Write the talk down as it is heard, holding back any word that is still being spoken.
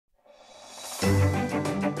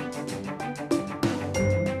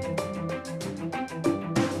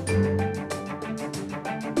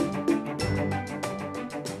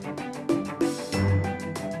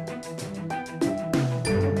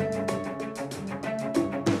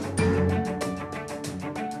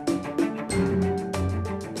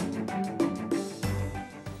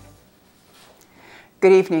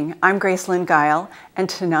Good evening, I'm Gracelyn Guyol, and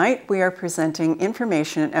tonight we are presenting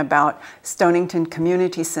information about Stonington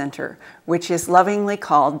Community Center, which is lovingly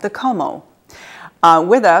called the Como.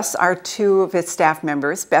 With us are two of its staff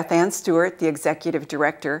members. Beth-Ann Stewart, the Executive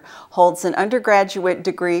Director, holds an undergraduate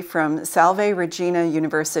degree from Salve Regina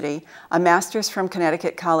University, a master's from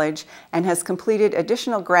Connecticut College, and has completed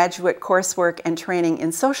additional graduate coursework and training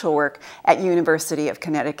in social work at University of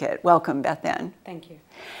Connecticut. Welcome, Beth-Ann. Thank you.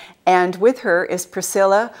 And with her is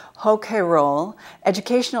Priscilla Rouquayrol,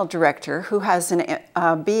 Educational Director, who has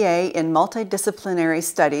a BA in Multidisciplinary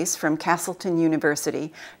Studies from Castleton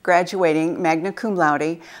University, graduating magna cum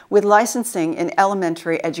laude with licensing in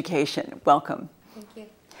elementary education. Welcome. Thank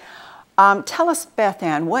you. Tell us,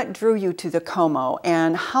 Beth-Ann, what drew you to the Como,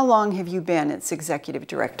 and how long have you been its Executive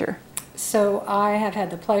Director? So I have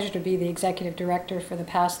had the pleasure to be the Executive Director for the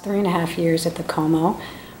past 3.5 years at the Como.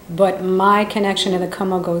 But my connection to the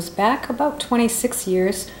Como goes back about 26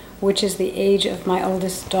 years, which is the age of my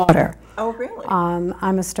oldest daughter. Oh, really?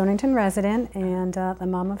 I'm a Stonington resident and the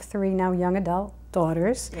mom of 3 now young adult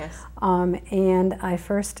daughters. Yes. And I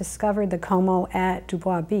first discovered the Como at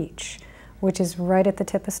Dubois Beach, which is right at the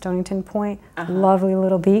tip of Stonington Point. Lovely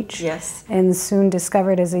little beach. Yes. And soon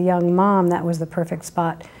discovered as a young mom that was the perfect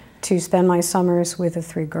spot to spend my summers with the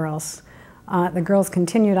 3 girls. The girls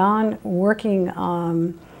continued on working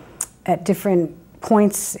at different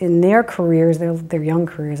points in their careers, their young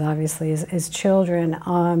careers obviously, as children,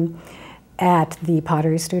 at the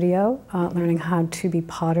pottery studio, learning how to be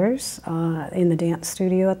potters, in the dance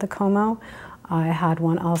studio at the Como. I had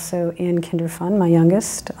one also in Kinderfun, my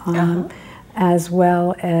youngest, as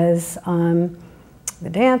well as the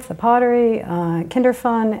dance, the pottery,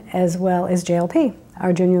 Kinderfun, as well as JLP,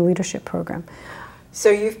 our junior leadership program. So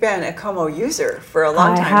you've been a Como user for a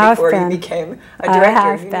long time before you became a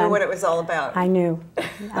director. You knew what it was all about. I knew.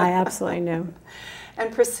 I absolutely knew. And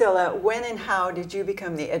Priscilla, when and how did you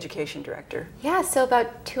become the education director? Yeah, so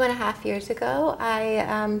about 2.5 years ago,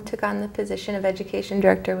 I took on the position of education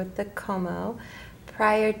director with the Como.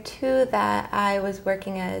 Prior to that, I was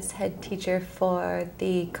working as head teacher for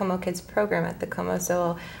the Como Kids program at the Como,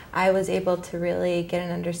 so I was able to really get an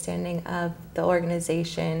understanding of the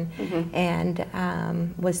organization and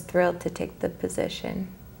was thrilled to take the position.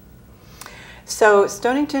 So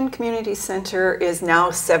Stonington Community Center is now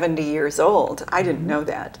 70 years old. I didn't know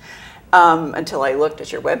that until I looked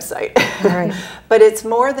at your website. Right. But it's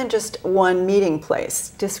more than just one meeting place.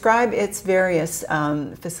 Describe its various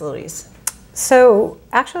facilities. So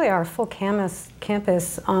actually our full campus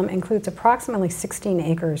includes approximately 16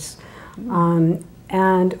 acres.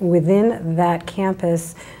 And within that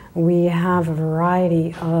campus, we have a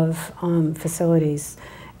variety of facilities.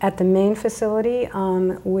 At the main facility,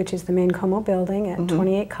 which is the main Como building at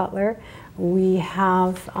 28 Cutler, we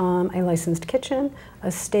have a licensed kitchen,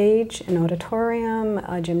 a stage, an auditorium,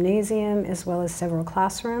 a gymnasium, as well as several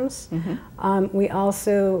classrooms. We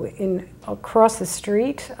also, across the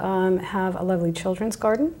street, have a lovely children's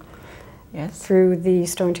garden. Yes. Through the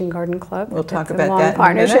Stonington Garden Club. We'll talk about that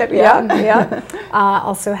partnership. in a minute. Yeah.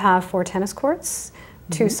 Also have 4 tennis courts,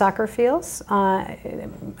 2 soccer fields.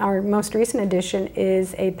 Our most recent addition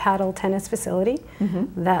is a paddle tennis facility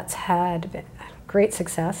that's had great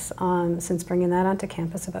success since bringing that onto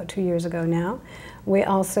campus about 2 years ago now. We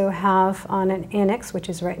also have an annex, which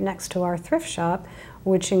is right next to our thrift shop,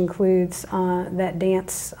 which includes that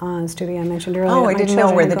dance studio I mentioned earlier. Oh, I didn't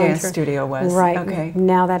know where the dance studio was. Right. Okay.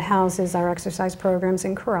 Now that houses our exercise programs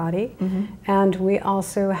in karate. And we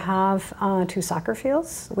also have 2 soccer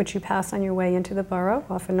fields, which you pass on your way into the borough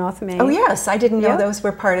off of North Main. Oh, yes. I didn't know those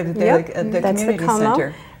were part of the community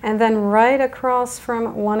center. And then right across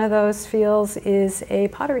from one of those fields is a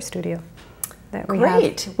pottery studio.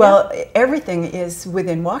 Great. Well, everything is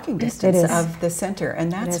within walking distance of the center, and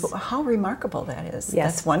that's how remarkable that is.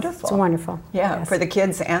 Yes. That's wonderful. It's wonderful. Yeah, for the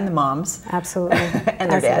kids and the moms. Absolutely. And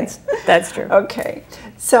their dads. That's true. Okay.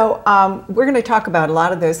 So we're going to talk about a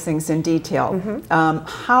lot of those things in detail.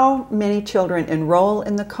 How many children enroll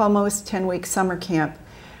in the Como's 10-week summer camp?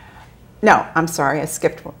 No, I'm sorry, I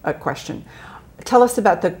skipped a question. Tell us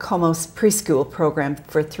about the Como's preschool program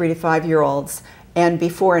for 3 to 5-year-olds and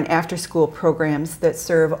before and after school programs that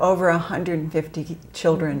serve over 150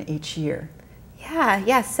 children each year.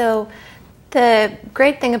 Yeah. So the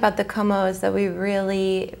great thing about the Como is that we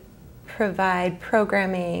really provide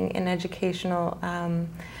programming and educational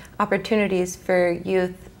opportunities for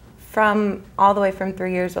youth from all the way from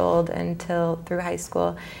 3 years old until through high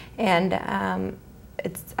school. And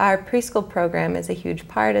our preschool program is a huge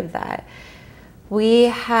part of that. We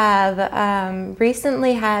have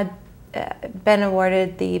recently been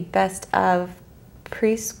awarded the Best of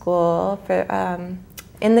Preschool for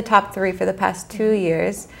in the top 3 for the past 2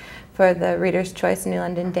 years for the Reader's Choice New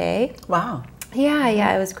London Day. Wow. Yeah,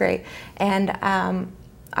 yeah, it was great. And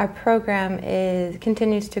our program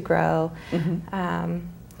continues to grow.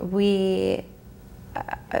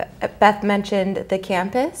 Beth mentioned the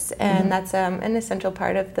campus, and that's an essential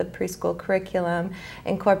part of the preschool curriculum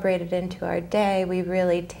incorporated into our day. We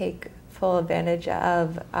really take full advantage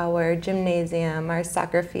of our gymnasium, our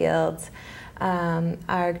soccer fields,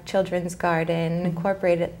 our children's garden,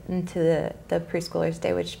 incorporate it into the preschoolers'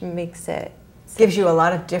 day, which makes it gives you a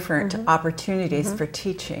lot of different opportunities for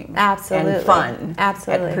teaching. Absolutely. And fun.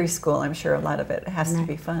 Absolutely. At preschool, I'm sure a lot of it has to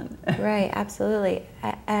be fun. Right, absolutely.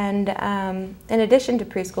 And in addition to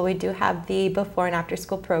preschool, we do have the before and after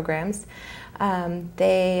school programs.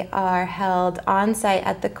 They are held on-site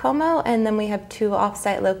at the Como, and then we have 2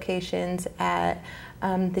 off-site locations at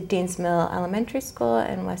the Deans Mill Elementary School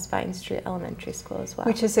and West Vine Street Elementary School as well.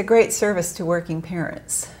 Which is a great service to working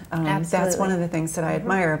parents. Absolutely. That's one of the things that I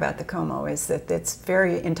admire about the Como, is that it's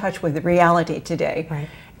very in touch with the reality today,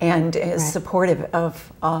 and is supportive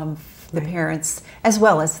of the parents as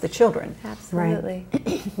well as the children. Absolutely.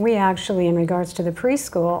 We actually, in regards to the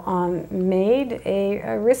preschool, made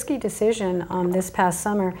a risky decision this past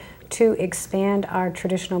summer to expand our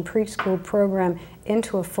traditional preschool program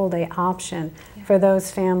into a full-day option for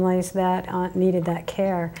those families that needed that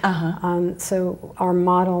care. So our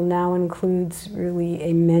model now includes really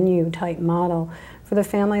a menu-type model for the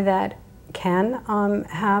family that can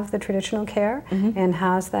have the traditional care and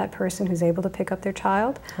has that person who's able to pick up their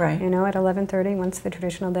child, you know, at 11:30 once the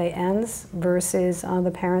traditional day ends, versus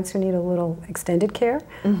the parents who need a little extended care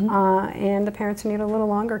and the parents who need a little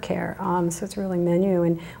longer care. So it's really menu,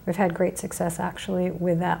 and we've had great success actually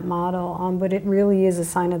with that model. But it really is a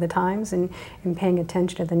sign of the times, and paying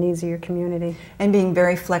attention to the needs of your community. And being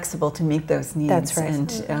very flexible to meet those needs. That's right.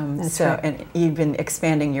 And and even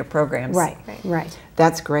expanding your programs. Right.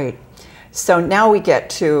 That's great. So now we get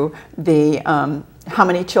to the how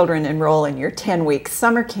many children enroll in your 10-week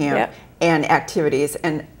summer camp and activities.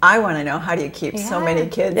 And I want to know, how do you keep so many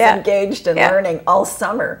kids engaged and learning all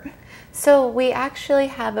summer? So we actually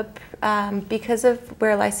have because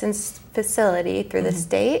we're a licensed facility through the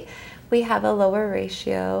state, we have a lower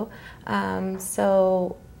ratio.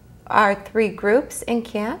 So our 3 groups in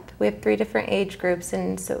camp, we have 3 different age groups,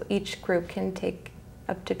 and so each group can take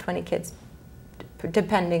up to 20 kids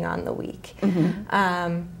depending on the week.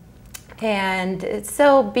 And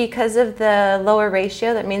so because of the lower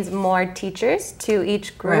ratio, that means more teachers to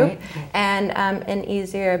each group and an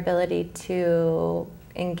easier ability to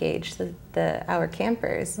engage our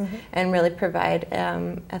campers and really provide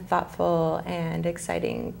a thoughtful and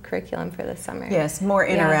exciting curriculum for the summer. Yes, more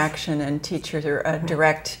interaction and teachers, or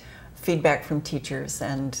direct feedback from teachers,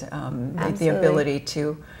 and the ability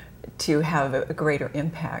to have a greater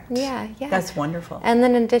impact. That's wonderful. And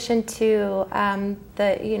then in addition to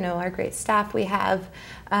our great staff, we have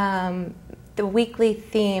the weekly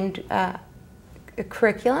themed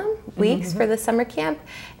curriculum weeks for the summer camp,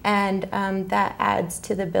 and that adds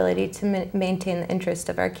to the ability to maintain the interest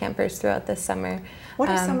of our campers throughout the summer. What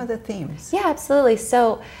are some of the themes? Yeah, absolutely.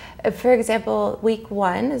 So, for example, week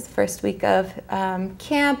 1 is the first week of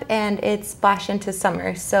camp, and it's splash into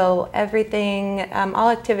summer. So everything, all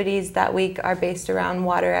activities that week are based around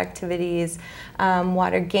water activities,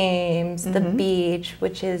 water games, the beach,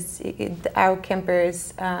 which is our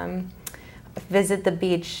campers visit the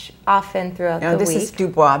beach often throughout the week. This is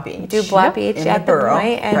Dubois Beach. Dubois Beach at the borough,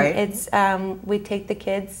 point, and it's we take the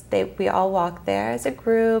kids. We all walk there as a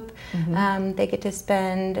group. They get to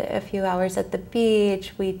spend a few hours at the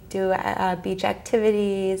beach. We do beach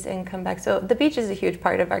activities and come back. So the beach is a huge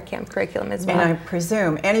part of our camp curriculum as well. And I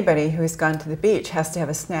presume anybody who's gone to the beach has to have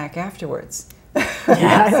a snack afterwards.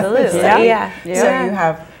 Absolutely. So you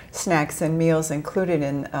have snacks and meals included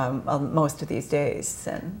in most of these days.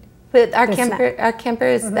 And with our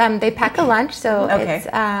campers, they pack a lunch, so it's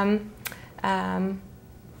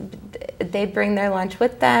they bring their lunch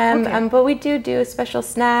with them. But we do special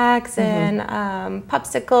snacks and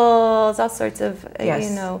popsicles, all sorts of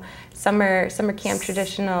summer camp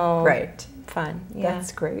traditional fun.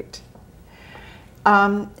 That's great.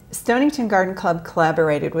 Stonington Garden Club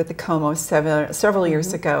collaborated with the Como several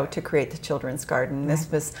years ago to create the Children's Garden.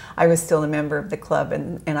 I was still a member of the club,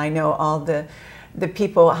 and I know all the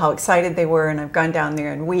people, how excited they were, and I've gone down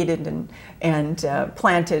there and weeded and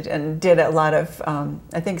planted and did a lot of,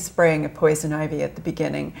 I think, spraying of poison ivy at the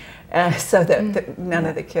beginning, so that none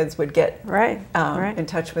of the kids would get in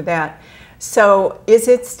touch with that. So is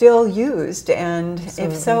it still used, and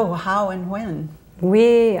if so, how and when?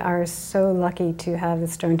 We are so lucky to have the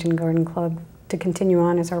Stonington Garden Club to continue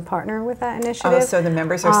on as our partner with that initiative. Oh, so the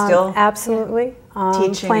members are still absolutely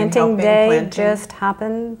teaching planting and helping, day planting. just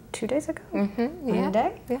happened 2 days ago. On the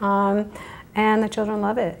day. Yeah. And the children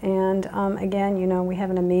love it. And again, you know, we have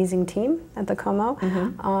an amazing team at the Como.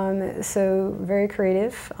 So very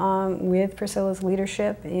creative with Priscilla's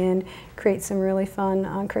leadership, and create some really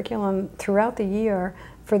fun curriculum throughout the year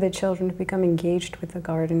for the children to become engaged with the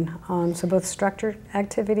garden. So both structured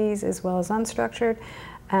activities as well as unstructured.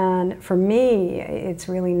 And for me, it's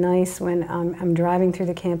really nice when I'm driving through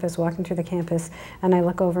the campus, walking through the campus, and I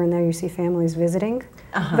look over and there you see families visiting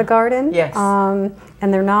the garden. Yes.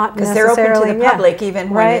 And they're not because necessarily... they're open to the public,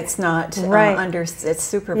 even when right. it's not it's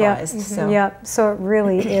supervised. Yep. So. Yep. So it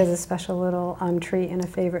really is a special little treat and a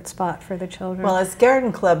favorite spot for the children. Well, as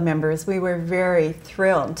Garden Club members, we were very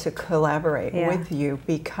thrilled to collaborate with you,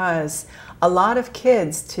 because a lot of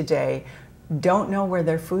kids today don't know where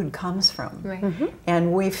their food comes from. Right.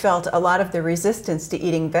 And we felt a lot of the resistance to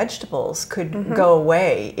eating vegetables could go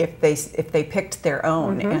away if they picked their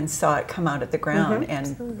own and saw it come out of the ground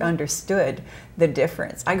and understood the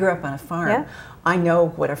difference. I grew up on a farm. Yeah. I know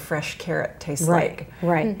what a fresh carrot tastes like.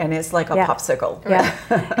 Right. And it's like a popsicle. Yeah.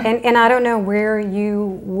 And I don't know where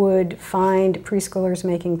you would find preschoolers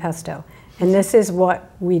making pesto. And this is what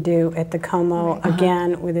we do at the Como,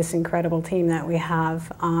 again, with this incredible team that we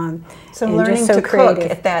have. So learning to cook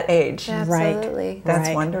at that age. Absolutely. Right. That's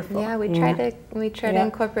wonderful. Yeah, we try to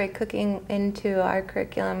incorporate cooking into our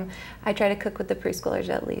curriculum. I try to cook with the preschoolers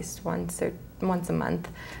at least once a month.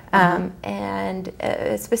 And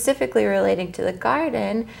specifically relating to the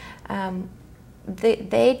garden,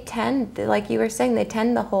 they tend, like you were saying, they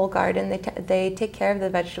tend the whole garden. They take care of the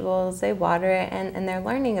vegetables, they water it, and they're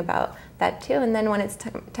learning about that too. And then when it's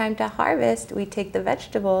time to harvest, we take the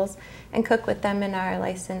vegetables and cook with them in our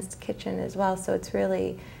licensed kitchen as well. So it's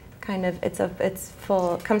really kind of,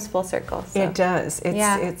 comes full circle. So. It does.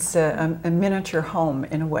 It's a miniature home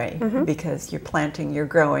in a way, because you're planting, you're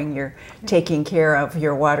growing, you're taking care of,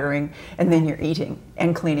 you're watering, and then you're eating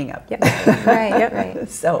and cleaning up. Right.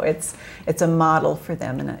 So it's a model for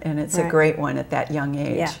them, and it's a great one at that young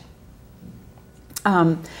age.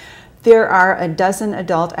 Yeah. There are a dozen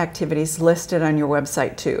adult activities listed on your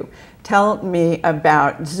website too. Tell me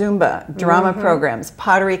about Zumba, drama programs,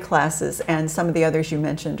 pottery classes, and some of the others you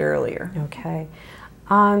mentioned earlier. Okay.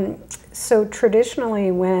 So traditionally,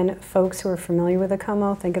 when folks who are familiar with the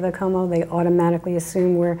Como think of the Como, they automatically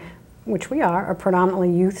assume which we are, a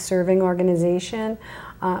predominantly youth-serving organization.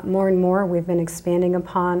 More and more, we've been expanding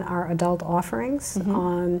upon our adult offerings.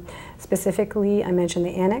 Specifically, I mentioned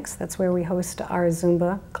the Annex. That's where we host our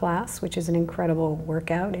Zumba class, which is an incredible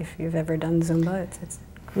workout. If you've ever done Zumba, it's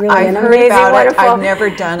really an amazing, wonderful. I've never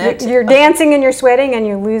done it. You're dancing and you're sweating and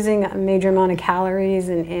you're losing a major amount of calories,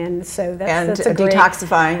 and so that's a great,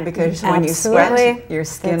 detoxifying, because when you sweat, your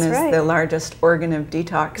skin is the largest organ of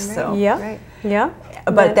detox. So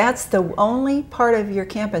But that's the only part of your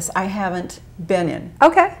campus I haven't been in.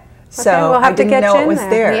 Okay. So we'll have I didn't know it was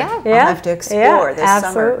there. I'll have to explore this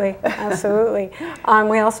summer. Absolutely.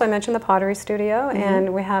 We also mentioned the pottery studio,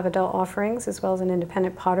 and we have adult offerings as well as an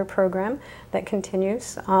independent potter program that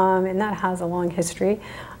continues, and that has a long history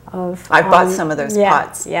of... I've bought some of those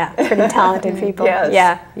pots. Yeah, pretty talented people.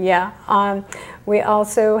 We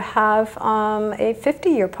also have a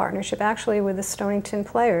 50-year partnership actually with the Stonington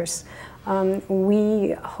Players.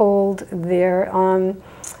 We hold their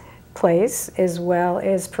plays, as well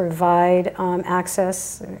as provide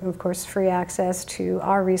access, of course free access, to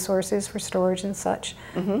our resources for storage and such.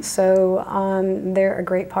 So they're a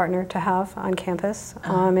great partner to have on campus,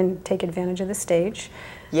 and take advantage of the stage.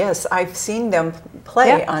 Yes, I've seen them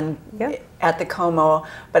play at the Como,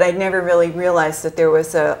 but I'd never really realized that there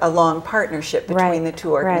was a long partnership between the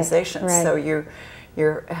two organizations. So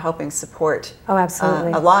you're helping support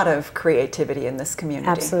a lot of creativity in this community.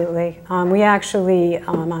 Absolutely. We actually,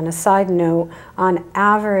 on a side note, on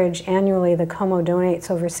average annually the Como donates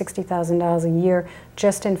over $60,000 a year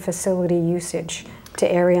just in facility usage to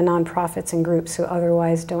area nonprofits and groups who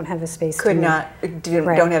otherwise don't have the space don't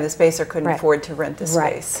have the space or couldn't afford to rent the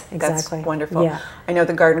space. Exactly. That's wonderful. I know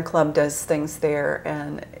the Garden Club does things there,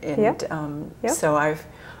 and so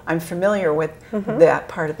I'm familiar with that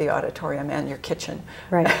part of the auditorium and your kitchen.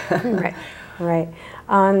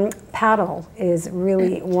 Paddle is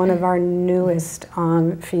really one of our newest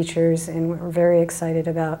features, and we're very excited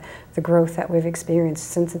about the growth that we've experienced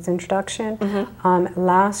since its introduction.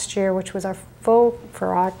 Last year, which was our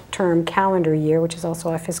for our term calendar year, which is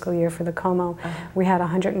also our fiscal year for the Como, we had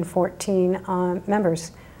 114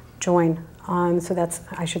 members join. So that's,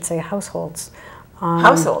 I should say, households.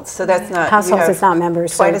 Households, so that's not households. It's not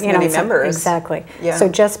members. Quite so, as many members. Exactly. Yeah. So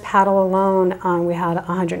just paddle alone, we had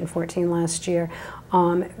 114 last year.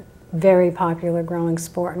 Very popular growing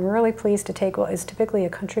sport, and we're really pleased to take what is typically a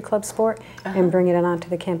country club sport and bring it onto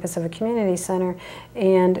the campus of a community center.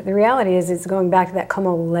 And the reality is, it's going back to that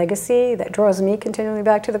Como legacy that draws me continually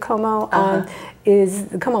back to the Como. Is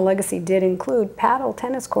the Como legacy did include paddle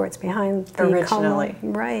tennis courts behind the originally.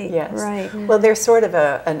 Como. Right. Yes. Right. Well, they're sort of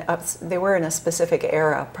they were in a specific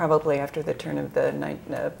era, probably after the turn of the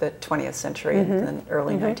 20th century, in the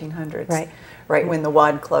early 1900s. Right. Right when the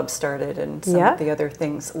WAD Club started and some of the other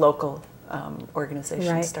things, local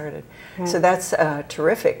organizations started. Right. So that's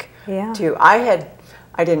terrific. Yeah. Too. I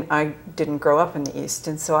didn't grow up in the East,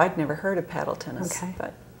 and so I'd never heard of paddle tennis. Okay.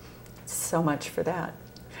 But so much for that.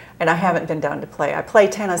 And I haven't been down to play. I play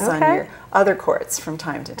tennis on your other courts from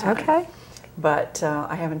time to time. Okay. But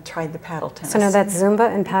I haven't tried the paddle tennis. So now that's Zumba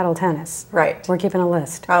and paddle tennis. Right. We're keeping a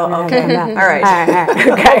list. Oh, okay. All right. Okay.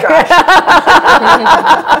 Oh, gosh.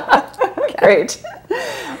 Great.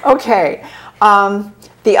 Okay.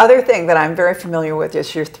 The other thing that I'm very familiar with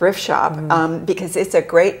is your thrift shop, because it's a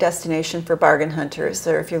great destination for bargain hunters.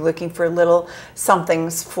 So if you're looking for little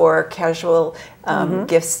somethings for casual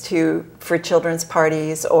gifts for children's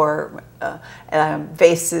parties, or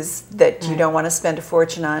vases that you don't want to spend a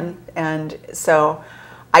fortune on, and so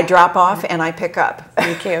I drop off and I pick up.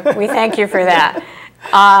 Thank you. We thank you for that.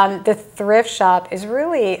 The thrift shop is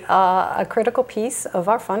really a critical piece of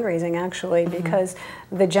our fundraising, actually, because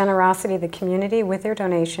the generosity of the community with their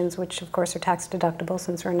donations, which of course are tax deductible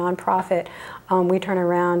since we're a nonprofit, we turn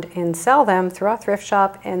around and sell them through our thrift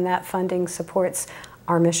shop, and that funding supports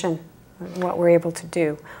our mission, what we're able to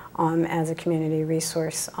do as a community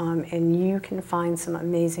resource. And you can find some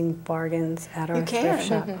amazing bargains at our thrift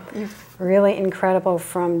shop. Really incredible,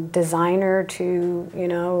 from designer to,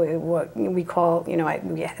 what we call,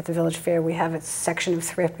 at the Village Fair we have a section of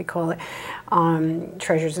thrift, we call it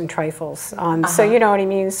treasures and trifles. So you know what I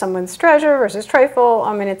mean, someone's treasure versus trifle,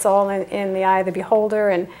 and it's all in the eye of the beholder,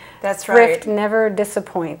 and that's thrift never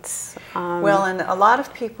disappoints. Well, and a lot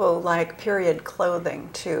of people like period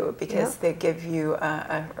clothing too, because they give you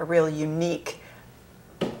a real unique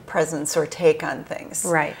presence or take on things.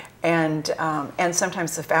 Right. And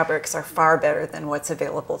sometimes the fabrics are far better than what's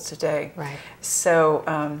available today. Right. So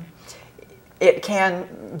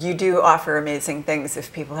you do offer amazing things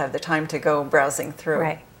if people have the time to go browsing through.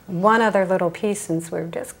 Right. One other little piece, since we're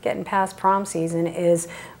just getting past prom season, is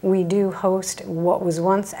we do host what was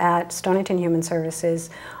once at Stonington Human Services,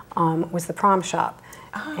 was the prom shop.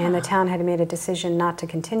 And the town had made a decision not to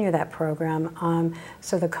continue that program.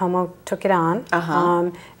 So the Como took it on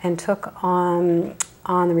and took on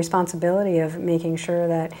the responsibility of making sure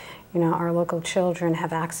that our local children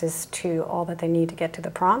have access to all that they need to get to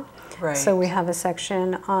the prom. Right. So we have a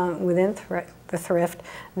section within the thrift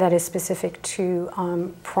that is specific to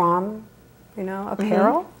prom,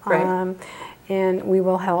 apparel. Right. And we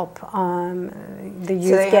will help the youth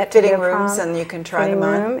so they get have fitting to their rooms, prom, and you can try them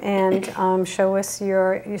on. And show us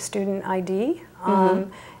your student ID.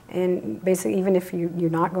 And basically, even if you're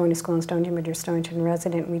not going to school in Stonington, but you're a Stonington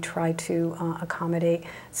resident, we try to accommodate,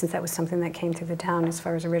 since that was something that came through the town as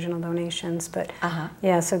far as original donations. But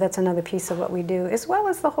yeah, so that's another piece of what we do, as well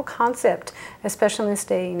as the whole concept, especially in this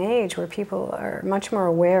day and age where people are much more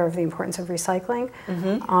aware of the importance of recycling.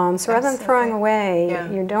 So rather than throwing away,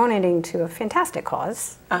 you're donating to a fantastic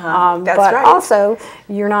cause. That's but right. also,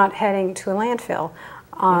 you're not heading to a landfill.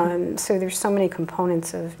 So there's so many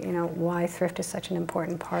components of why thrift is such an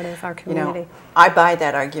important part of our community. I buy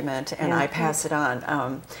that argument and I pass it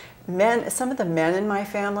on. Some of the men in my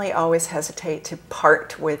family always hesitate to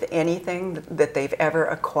part with anything that they've ever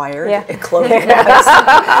acquired, clothing-wise.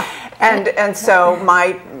 and so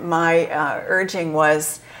my urging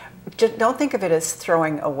was, just don't think of it as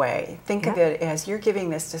throwing away. Think of it as you're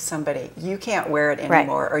giving this to somebody. You can't wear it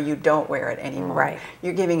anymore, or you don't wear it anymore. Right.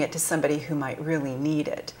 You're giving it to somebody who might really need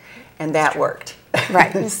it. And that worked.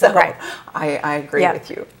 Right. So I agree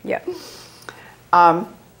with you. Yep. I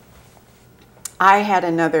had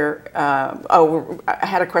another, I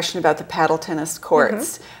had a question about the paddle tennis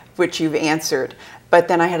courts, which you've answered. But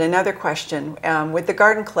then I had another question. With the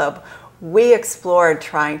garden club, we explored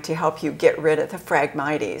trying to help you get rid of the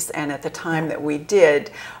Phragmites, and at the time that we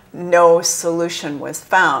did, no solution was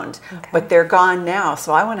found. But they're gone now,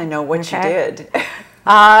 so I want to know what you did.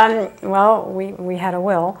 Well, we had a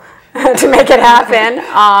will to make it happen,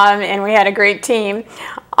 and we had a great team.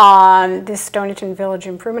 The Stonington Village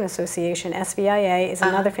Improvement Association, SVIA, is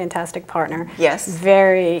another fantastic partner. Yes.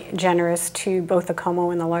 Very generous to both the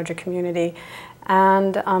Como and the larger community.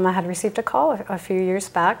 And I had received a call a few years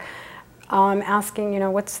back asking,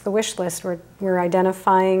 what's the wish list? We're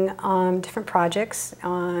identifying different projects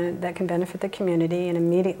that can benefit the community, and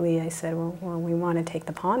immediately I said, well, we want to take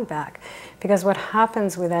the pond back. Because what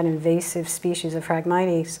happens with that invasive species of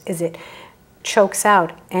Phragmites is it chokes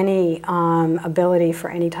out any ability for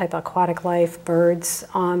any type of aquatic life, birds,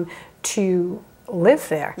 to live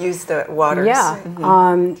there. Use the waters.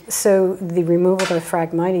 Yeah. So the removal of the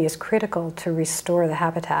Phragmite is critical to restore the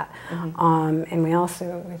habitat. And we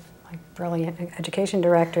also, with my brilliant education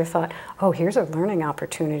director, thought, oh, here's a learning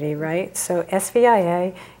opportunity, right? So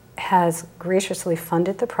SVIA has graciously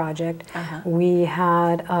funded the project. We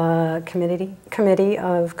had a committee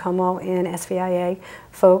of Como and SVIA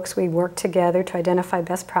folks. We worked together to identify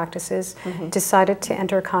best practices, decided to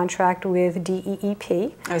enter a contract with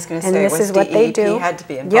DEEP. I was going to and say, this is what they do. had to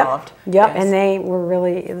be involved. Yep, Yes. And they were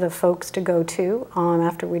really the folks to go to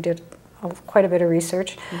after we did quite a bit of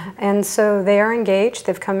research. And so they are engaged.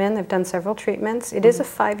 They've come in, they've done several treatments. It is a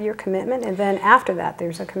 5-year commitment, and then after that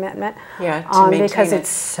there's a commitment to maintain because it. it's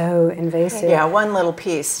so invasive. Yeah, one little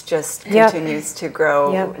piece just continues to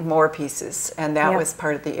grow more pieces, and that was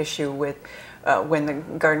part of the issue with when the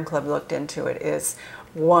Garden Club looked into it. Is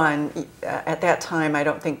one, at that time, I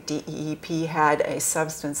don't think DEEP had a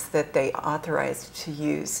substance that they authorized to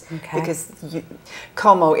use, because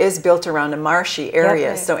Como is built around a marshy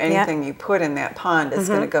area, so anything you put in that pond is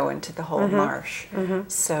going to go into the whole marsh.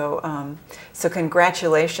 So, so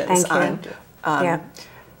congratulations on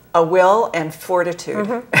a will and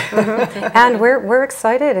fortitude. And we're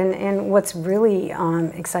excited, and what's really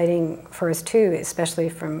exciting for us too, especially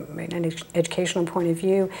from an educational point of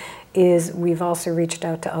view, is we've also reached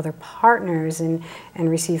out to other partners and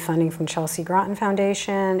received funding from Chelsea Groton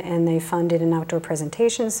Foundation, and they funded an outdoor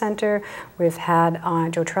presentation center. We've had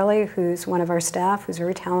Joe Trelli, who's one of our staff, who's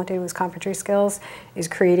very talented with carpentry skills, is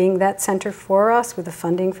creating that center for us with the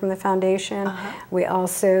funding from the foundation. We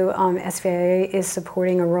also, SVIA is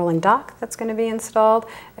supporting a rolling dock that's going to be installed,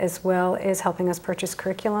 as well as helping us purchase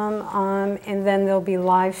curriculum, and then there'll be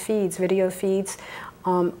live feeds, video feeds,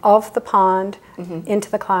 of the pond into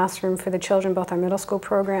the classroom for the children, both our middle school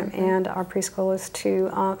program and our preschoolers to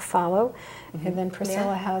follow. And then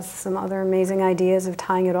Priscilla has some other amazing ideas of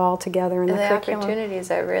tying it all together in the curriculum. The opportunities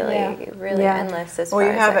are really endless as far Well,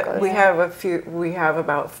 as that goes. we have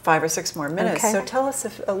about 5 or 6 more minutes. Okay. So tell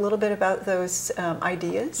us a little bit about those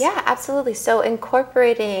ideas. Yeah, absolutely. So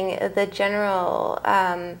incorporating the general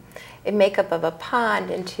makeup of a pond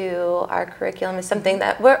into our curriculum is something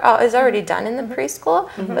that is already done in the preschool,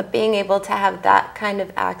 but being able to have that kind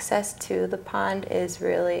of access to the pond is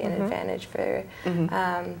really an advantage for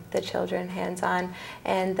the children hands-on.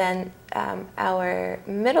 And then our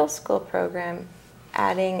middle school program,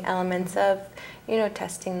 adding elements of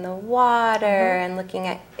testing the water and looking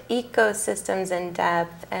at ecosystems in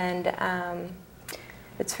depth, and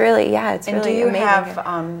it's really it's and really do you amazing.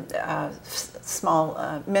 have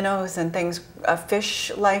small minnows and things,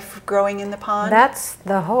 fish life growing in the pond? That's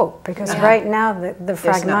the hope, because right now the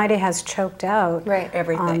Phragmite has choked out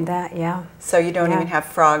everything. that. So you don't even have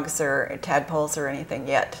frogs or tadpoles or anything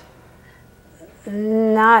yet?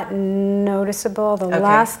 Not noticeable. The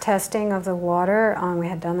last testing of the water, we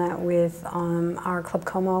had done that with our Club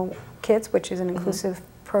Como kids, which is an inclusive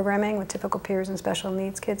programming with typical peers and special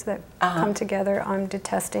needs kids that come together did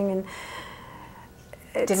testing, and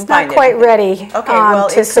it's not quite ready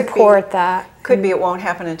to support that. Could be it won't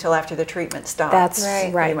happen until after the treatment stops. That's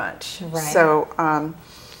right. Pretty much. Right. So,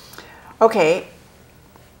 okay.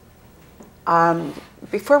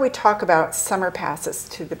 Before we talk about summer passes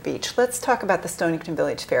to the beach, let's talk about the Stonington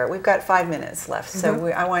Village Fair. We've got 5 minutes left, so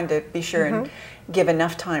I wanted to be sure and give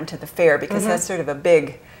enough time to the fair, because that's sort of a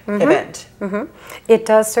big event. It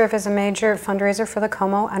does serve as a major fundraiser for the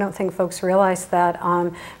Como. I don't think folks realize that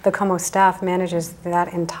the Como staff manages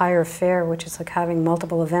that entire fair, which is like having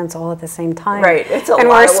multiple events all at the same time. Right, it's a lot and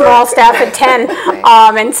we're a of small work. staff at 10,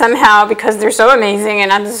 and somehow, because they're so amazing,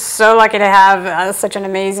 and I'm so lucky to have such an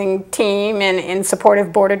amazing team and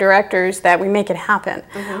supportive board of directors, that we make it happen.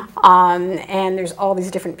 And there's all these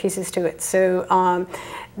different pieces to it. So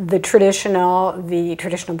the traditional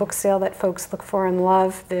book sale that folks look for and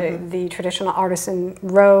love, the traditional artisan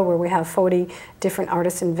row where we have 40 different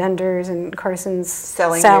artisan vendors and artisans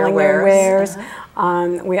selling their wares.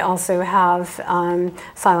 We also have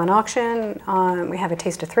silent auction. We have a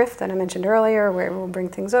taste of thrift that I mentioned earlier, where we'll bring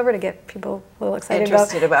things over to get people a little excited about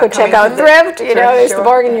check out thrift. It's the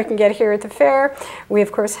bargain you can get here at the fair. We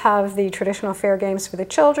of course have the traditional fair games for the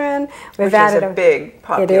children. Which is a big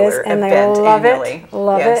popular and event they love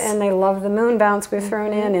annually. It, and they love the moon bounce we've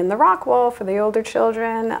thrown in the Rouquayrol for the older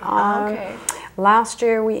children. Last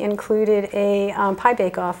year we included a pie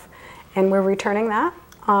bake-off, and we're returning that.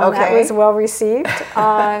 Okay. That was well received.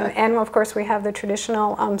 And of course we have the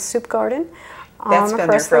traditional soup garden That's been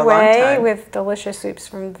across there for the a long way time. with delicious soups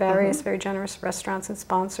from various very generous restaurants and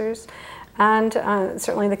sponsors. And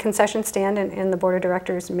certainly the concession stand and the board of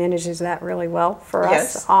directors manages that really well for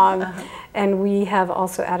us. And we have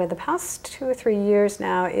also added the past 2 or 3 years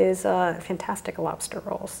now is fantastic lobster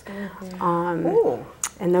rolls.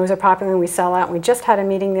 And those are popular and we sell out. We just had a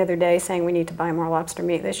meeting the other day saying we need to buy more lobster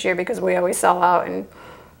meat this year because we always sell out, and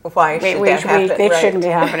why should that happen? It shouldn't be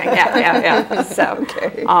happening. Yeah. So,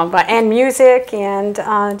 and music and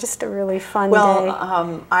just a really fun day.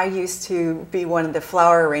 Well, I used to be one of the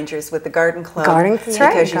flower arrangers with the garden club. That's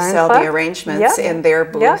right. Because you sell the arrangements in their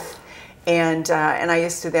booth, and I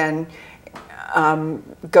used to then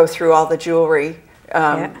go through all the jewelry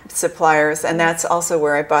suppliers, and that's also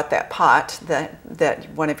where I bought that pot that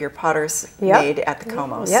one of your potters made at the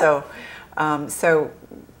Como. So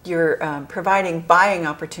you're providing buying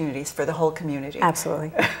opportunities for the whole community.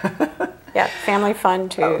 Absolutely. Family fun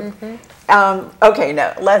too. Okay,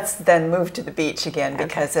 now let's then move to the beach again,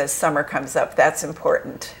 because as summer comes up, that's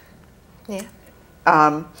important.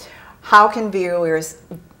 How can viewers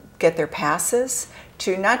get their passes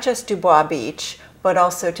to not just Dubois Beach, but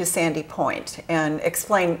also to Sandy Point? And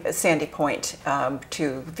explain Sandy Point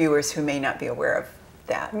to viewers who may not be aware of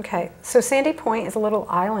that. Okay, so Sandy Point is a little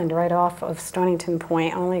island right off of Stonington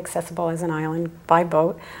Point, only accessible as an island by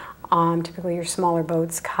boat. Typically your smaller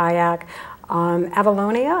boats, kayak.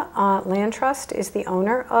 Avalonia Land Trust is the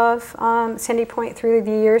owner of Sandy Point. Through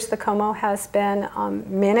the years, the Como has been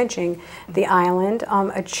managing the island.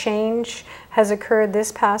 A change has occurred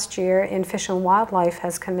this past year, and Fish and Wildlife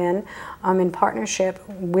has come in partnership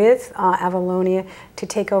with Avalonia to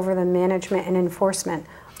take over the management and enforcement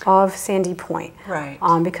of Sandy Point,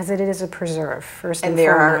 because it is a preserve, first and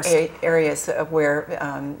foremost. And there are areas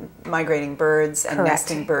where migrating birds and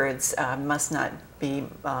nesting birds must not be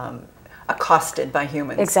accosted by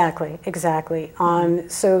humans. Exactly.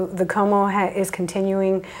 So the Como is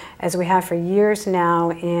continuing, as we have for years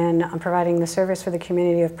now, in providing the service for the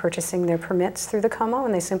community of purchasing their permits through the Como,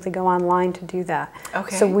 and they simply go online to do that.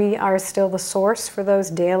 So we are still the source for those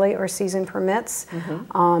daily or season permits,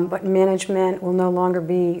 but management will no longer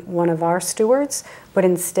be one of our stewards, but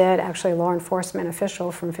instead actually a law enforcement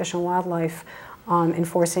official from Fish and Wildlife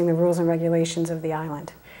enforcing the rules and regulations of the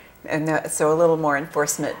island. And so a little more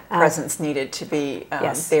enforcement presence needed to be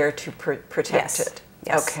there to protect it.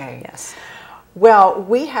 Well,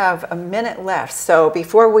 we have a minute left, so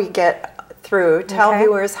before we get through, tell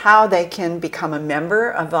viewers how they can become a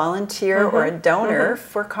member, a volunteer, or a donor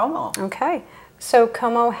for Como. So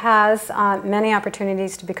Como has many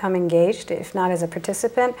opportunities to become engaged, if not as a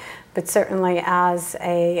participant, but certainly as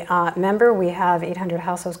a member. We have 800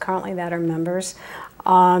 households currently that are members.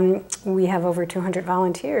 We have over 200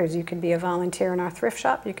 volunteers. You could be a volunteer in our thrift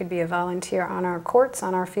shop. You could be a volunteer on our courts,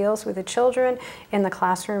 on our fields with the children, in the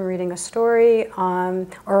classroom reading a story,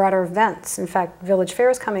 or at our events. In fact, Village Fair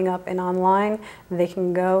is coming up, and online they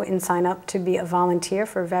can go and sign up to be a volunteer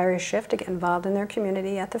for various shifts to get involved in their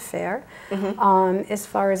community at the fair. As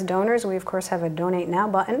far as donors, we of course have a Donate Now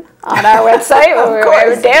button on our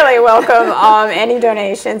website. We daily welcome any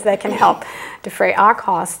donations that can help defray our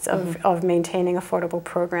costs of maintaining affordable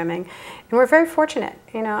programming. And we're very fortunate.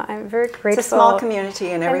 I'm very grateful. It's a small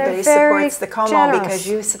community, and everybody supports the Como because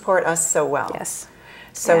you support us so well.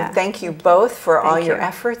 So thank you both for all your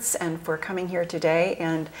efforts and for coming here today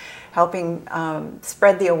and helping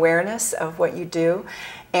spread the awareness of what you do.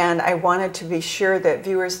 And I wanted to be sure that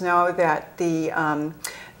viewers know that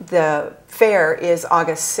the fair is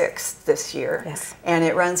August 6th this year. And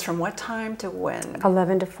it runs from what time to when?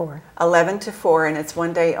 11 to 4. 11 to 4, and it's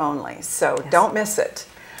one day only, so don't miss it.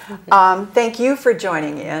 Thank you for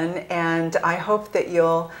joining in, and I hope that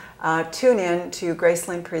you'll tune in to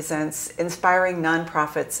Gracelyn Presents Inspiring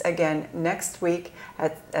Nonprofits again next week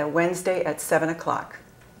at Wednesday at 7 o'clock.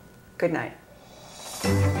 Good night.